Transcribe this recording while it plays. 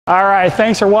All right,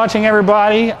 thanks for watching,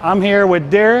 everybody. I'm here with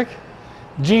Derek,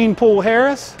 Gene Poole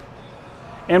Harris,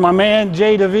 and my man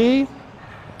Jay DeVee,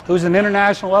 who's an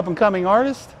international up-and-coming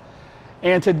artist.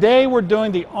 And today we're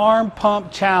doing the Arm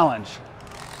Pump Challenge.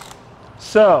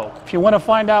 So, if you want to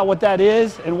find out what that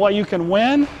is and what you can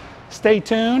win, stay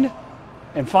tuned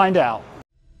and find out.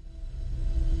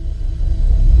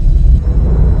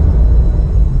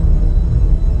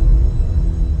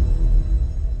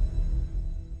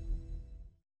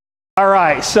 All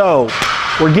right, so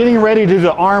we're getting ready to do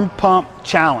the Arm Pump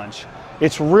Challenge.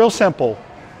 It's real simple.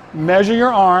 Measure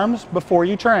your arms before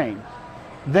you train.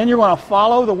 Then you're going to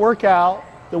follow the workout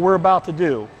that we're about to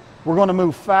do. We're going to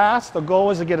move fast. The goal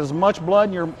is to get as much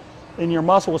blood in your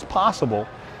muscle as possible.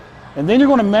 And then you're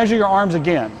going to measure your arms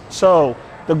again. So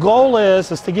the goal is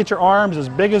to get your arms as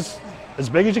big as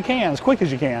you can, as quick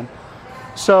as you can.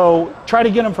 So try to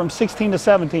get them from 16 to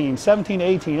 17, 17 to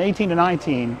 18, 18 to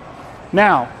 19.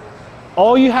 Now,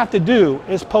 all you have to do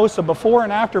is post a before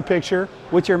and after picture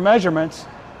with your measurements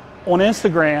on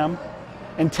Instagram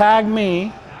and tag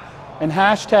me and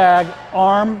hashtag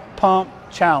Arm Pump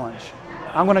Challenge.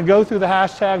 I'm going to go through the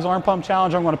hashtags Arm Pump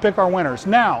Challenge. I'm going to pick our winners.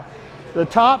 Now, the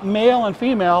top male and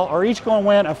female are each going to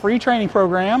win a free training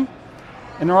program,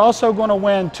 and they're also going to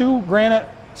win 2 Granite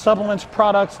Supplements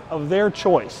products of their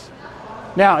choice.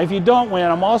 Now, if you don't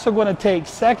win, I'm also going to take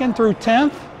 2nd through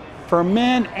 10th for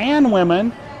men and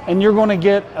women, and you're going to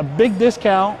get a big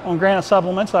discount on Granite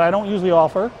Supplements that I don't usually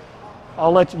offer.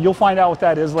 You'll find out what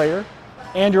that is later.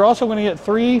 And you're also going to get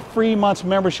 3 free months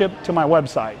membership to my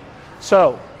website.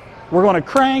 So we're going to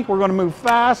crank, we're going to move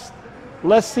fast.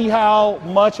 Let's see how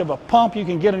much of a pump you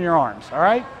can get in your arms, all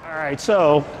right? All right,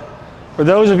 so for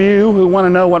those of you who want to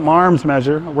know what my arms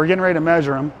measure, we're getting ready to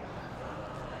measure them.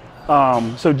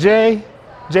 So Jay's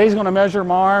going to measure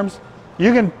my arms.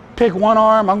 You can pick one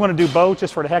arm. I'm going to do both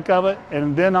just for the heck of it.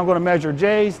 And then I'm going to measure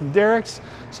Jay's and Derek's.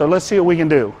 So let's see what we can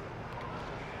do.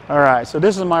 All right, so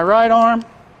this is my right arm.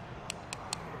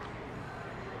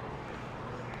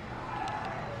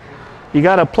 You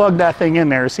got to plug that thing in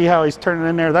there. See how he's turning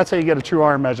in there? That's how you get a true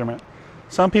arm measurement.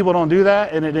 Some people don't do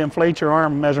that, and it inflates your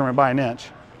arm measurement by 1 inch.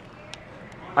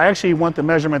 I actually want the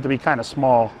measurement to be kind of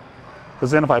small, because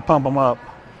then if I pump them up.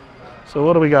 So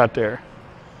what do we got there?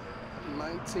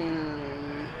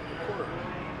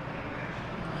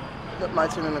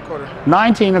 19 and a quarter.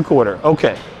 19 and a quarter.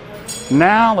 Okay.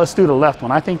 Now let's do the left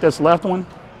one. I think this left one.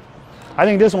 I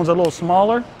think this one's a little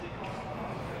smaller.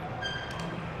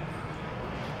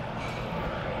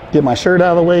 Get my shirt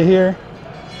out of the way here.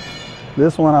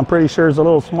 This one I'm pretty sure is a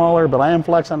little smaller, but I am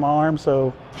flexing my arm,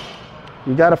 so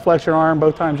you got to flex your arm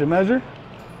both times you measure.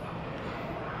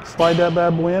 Slide that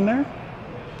bad boy in there.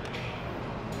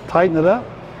 Tighten it up.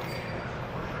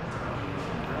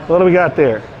 What do we got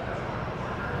there?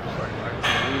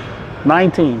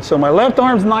 19. So my left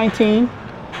arm's 19.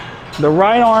 The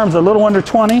right arm's a little under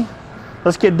 20.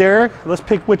 Let's get Derek. Let's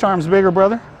pick which arm's bigger,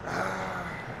 brother.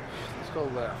 Let's go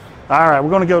left. All right,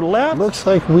 we're going to go to left. Looks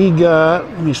like we got,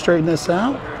 let me straighten this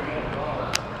out.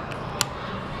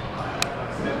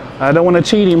 I don't want to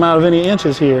cheat him out of any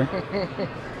inches here.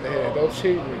 Yeah, don't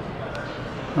cheat me.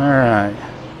 All right.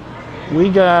 We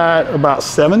got about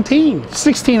 17,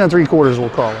 16 and 3/4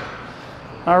 we'll call it.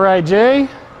 All right, Jay.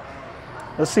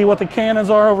 Let's see what the cannons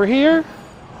are over here.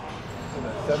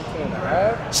 17 and a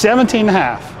half? 17 and a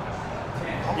half.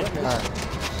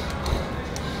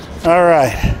 All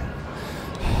right.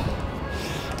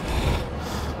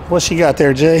 What you got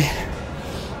there, Jay? Is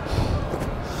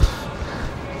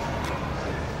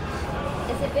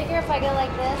it bigger if I go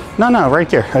like this? No, right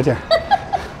there, right there.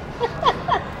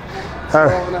 All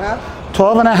right. 12 and a half?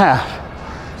 12 and a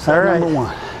half. All right. Number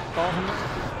 1.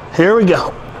 Here we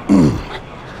go.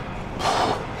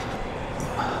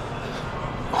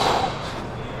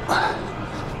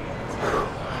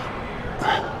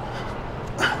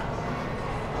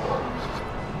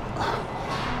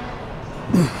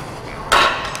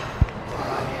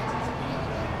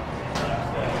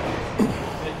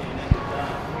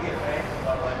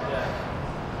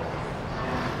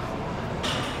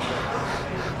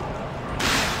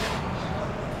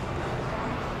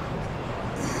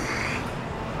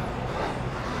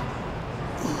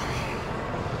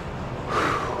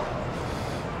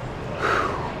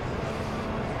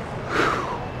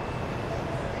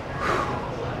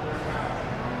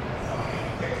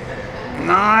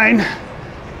 Nine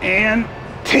and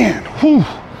 10. Whew.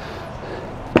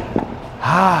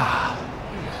 Ah.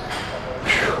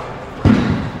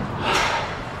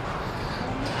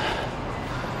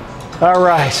 All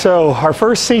right, so our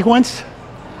first sequence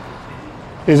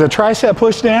is a tricep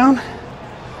push down.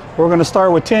 We're going to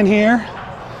start with 10 here.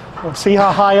 See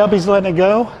how high up he's letting it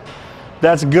go?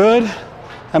 That's good.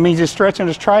 That means he's stretching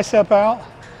his tricep out.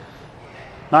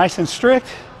 Nice and strict.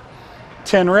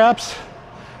 10 reps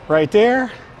right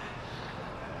there.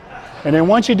 And then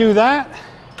once you do that,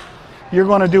 you're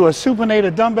going to do a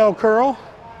supinated dumbbell curl,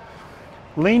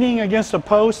 leaning against a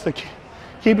post to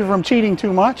keep you from cheating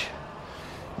too much.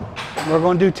 We're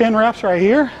going to do 10 reps right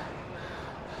here.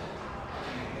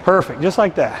 Perfect, just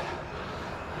like that.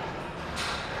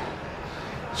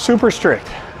 Super strict.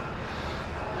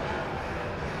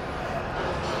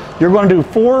 You're going to do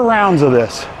 4 rounds of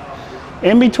this.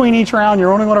 In between each round,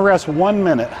 you're only going to rest 1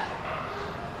 minute.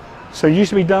 So you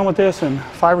should be done with this in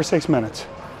 5 or 6 minutes.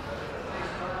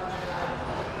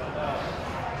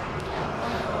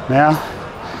 Now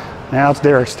it's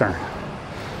Derek's turn.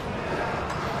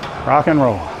 Rock and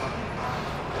roll.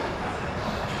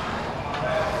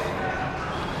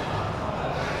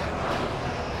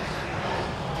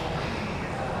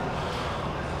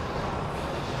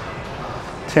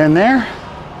 Ten there.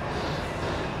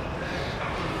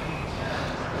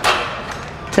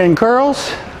 10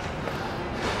 curls.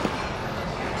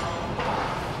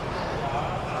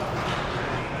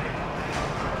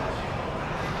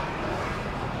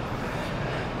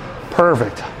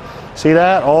 Perfect. See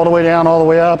that? All the way down, all the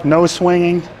way up. No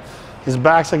swinging. His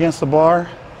back's against the bar.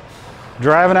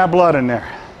 Driving that blood in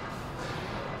there.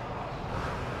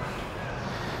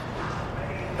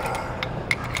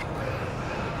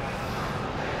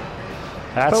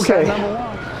 That's okay. Set number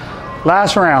 1.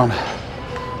 Last round.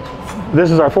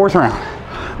 This is our 4th round.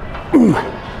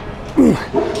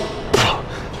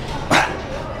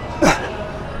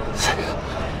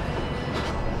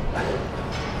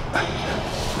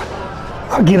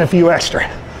 I'll get a few extra.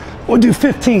 We'll do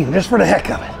 15 just for the heck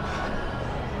of it.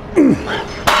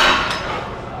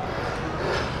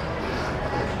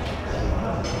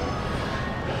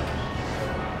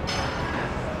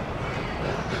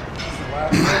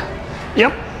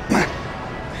 Yep.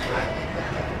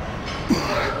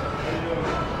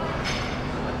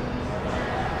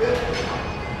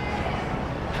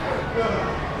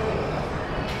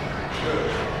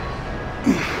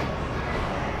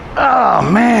 Oh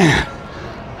man.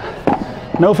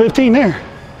 No 15 there.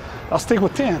 I'll stick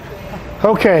with 10.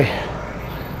 Okay.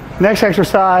 Next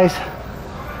exercise.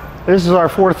 This is our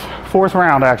fourth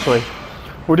round actually.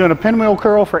 We're doing a pinwheel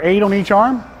curl for 8 on each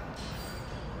arm.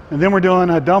 And then we're doing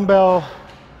a dumbbell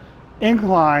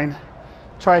incline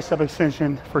tricep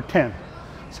extension for 10.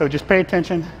 So just pay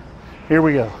attention. Here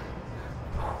we go.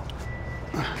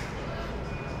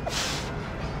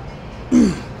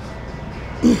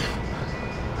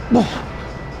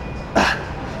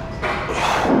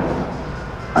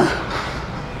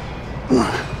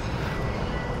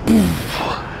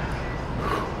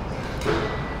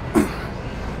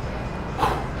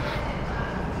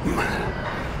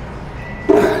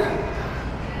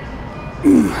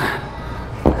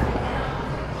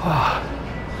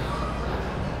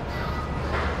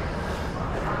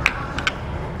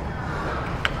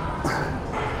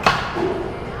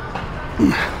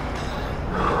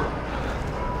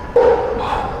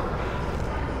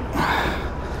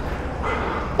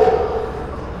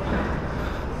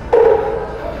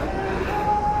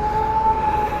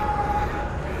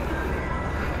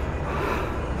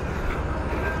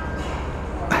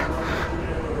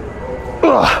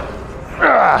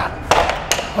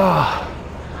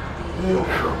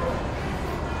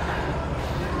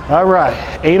 All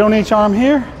right, 8 on each arm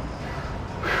here.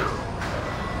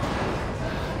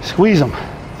 Squeeze them.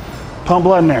 Pump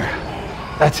blood in there.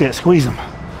 That's it, squeeze them.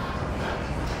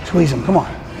 Squeeze them, come on.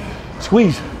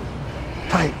 Squeeze.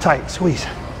 Tight, tight, squeeze.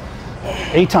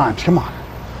 8 times, come on.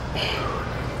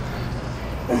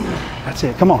 That's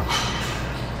it, come on.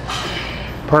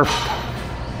 Perfect.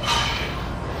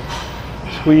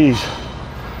 Squeeze.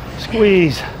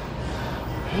 Squeeze.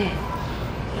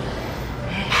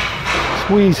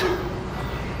 Squeeze.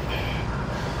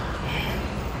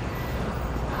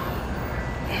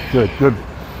 Good, good,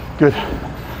 good.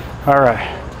 All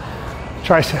right.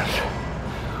 Triceps.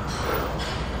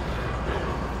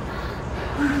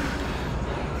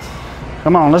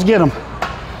 Come on, let's get them.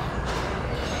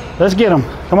 Let's get them.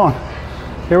 Come on.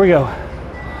 Here we go.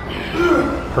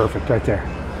 Perfect right there.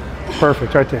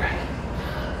 Perfect right there.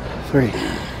 3.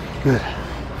 Good.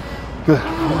 Good. 4.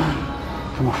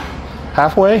 Come on.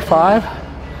 Halfway. 5.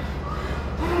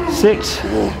 6.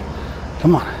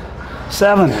 Come on.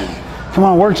 7. Come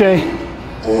on, work, Jay.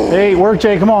 8. Work,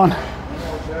 Jay. Come on.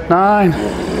 9.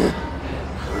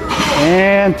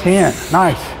 And 10.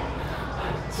 Nice.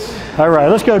 All right,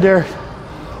 let's go, Derek.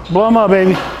 Blow them up,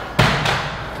 baby.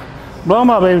 Blow them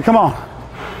up, baby. Come on.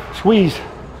 Squeeze.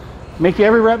 Make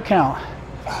every rep count.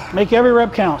 Make every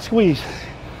rep count. Squeeze.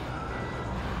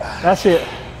 That's it.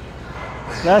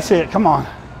 That's it. Come on.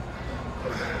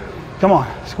 Come on.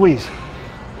 Squeeze.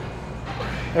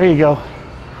 There you go.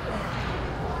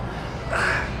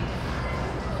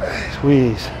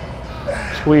 Squeeze.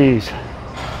 Squeeze.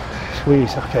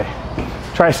 Squeeze. Okay.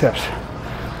 Triceps.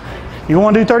 You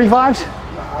want to do 35s?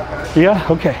 Yeah?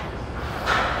 Okay.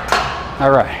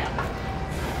 All right.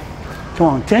 Come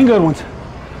on. 10 good ones.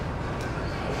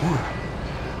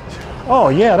 Oh,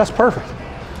 yeah, that's perfect.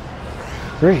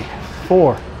 3,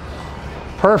 4.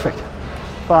 Perfect.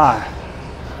 5,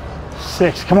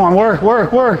 6. Come on, work,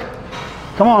 work, work.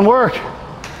 Come on, work.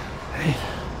 8.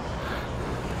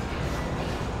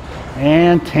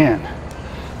 And 10.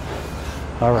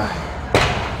 All right.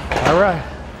 All right.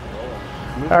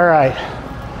 All right.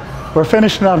 We're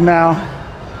finishing up now.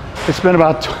 It's been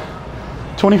about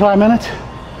 25 minutes.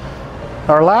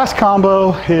 Our last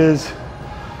combo is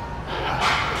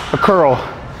a curl.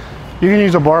 You can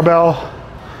use a barbell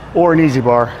or an easy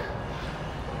bar.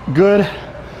 Good,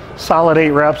 solid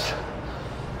 8 reps.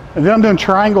 And then I'm doing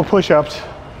triangle push-ups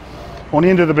on the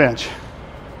end of the bench.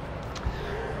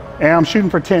 And I'm shooting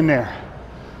for 10 there.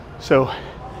 So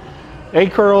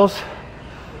 8 curls,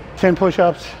 10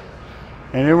 push-ups,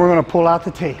 and then we're gonna pull out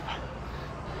the tape.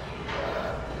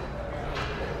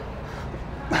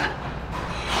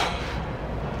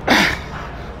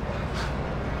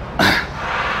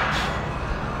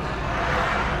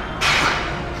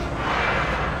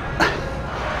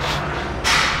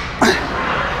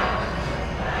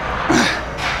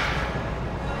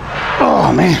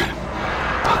 Oh man.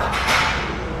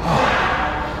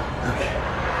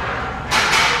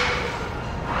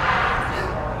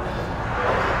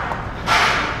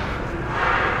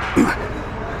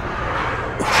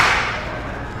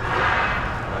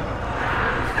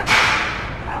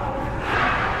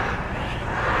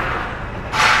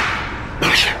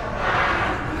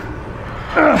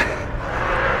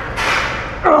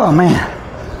 Oh man.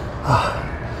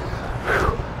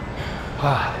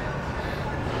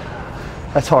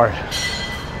 That's hard.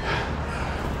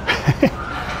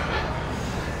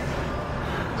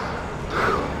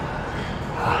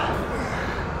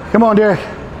 Come on, Derek.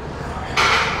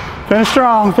 Finish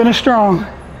strong, finish strong.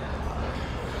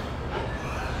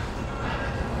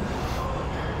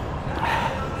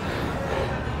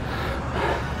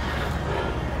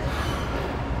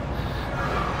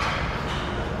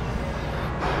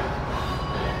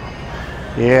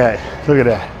 Yeah, look at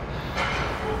that.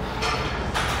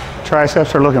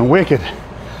 Triceps are looking wicked.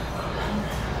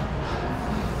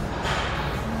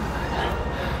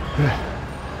 Good.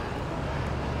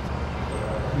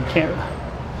 You can't,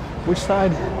 which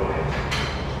side?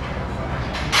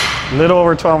 A little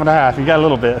over 12 and a half. You got a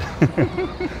little bit.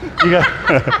 You got.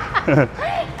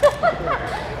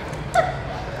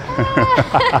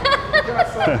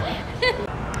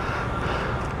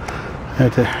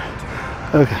 Right there.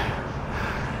 Okay.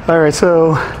 All right,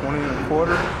 so 20 and a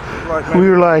quarter. we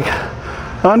were like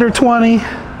under 20,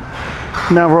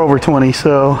 now we're over 20,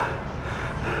 so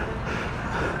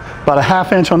about a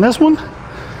 ½ inch on this one.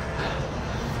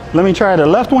 Let me try the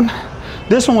left one.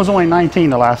 This one was only 19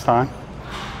 the last time,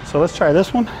 so let's try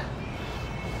this one.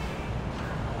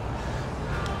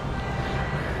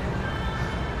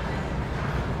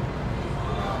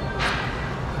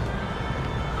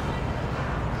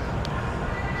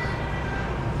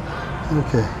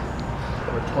 Okay.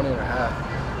 Over 20 and a half.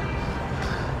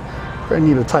 I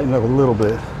need to tighten up a little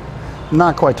bit.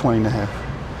 Not quite 20 and a half.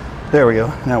 There we go.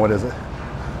 Now what is it?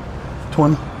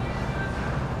 20? 20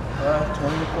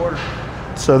 and a quarter.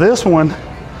 So this one,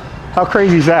 how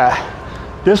crazy is that?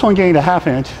 This one gained a ½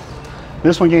 inch.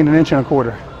 This one gained 1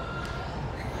 1/4 inches.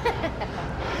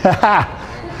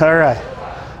 All right.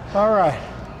 All right.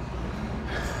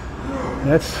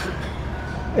 That's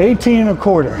 18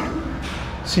 1/4.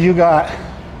 So you got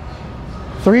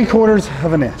 3/4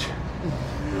 of an inch.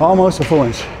 Almost a full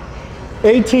inch.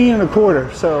 18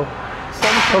 1/4. So,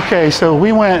 okay, so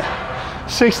we went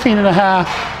 16 and a half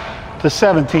to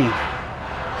 17.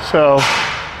 So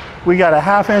we got a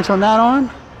 ½ inch on that arm,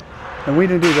 and we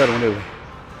didn't do that one, did we?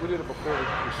 We did it before we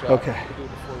shot. Okay. We did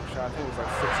it before we shot. I think it was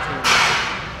like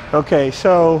 16. Okay,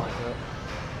 so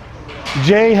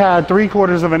Jay had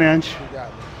 3/4 of an inch, You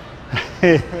got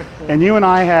me. and you and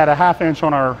I had a ½ inch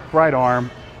on our right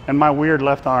arm, and my weird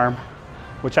left arm,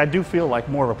 which I do feel like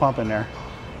more of a pump in there,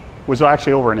 was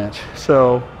actually over 1 inch.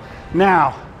 So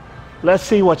now, let's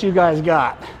see what you guys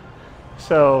got.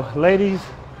 So ladies,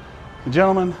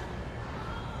 gentlemen,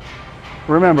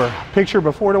 remember, picture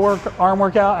before the arm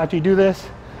workout after you do this,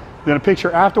 then a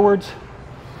picture afterwards.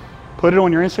 Put it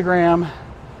on your Instagram,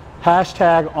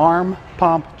 hashtag arm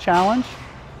pump challenge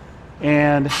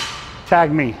and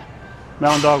tag me,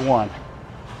 Mountain Dog 1.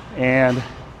 And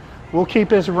we'll keep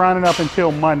this running up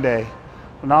until Monday.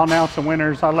 And I'll announce the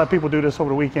winners. I'll let people do this over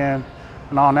the weekend,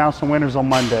 and I'll announce the winners on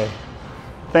Monday.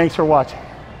 Thanks for watching.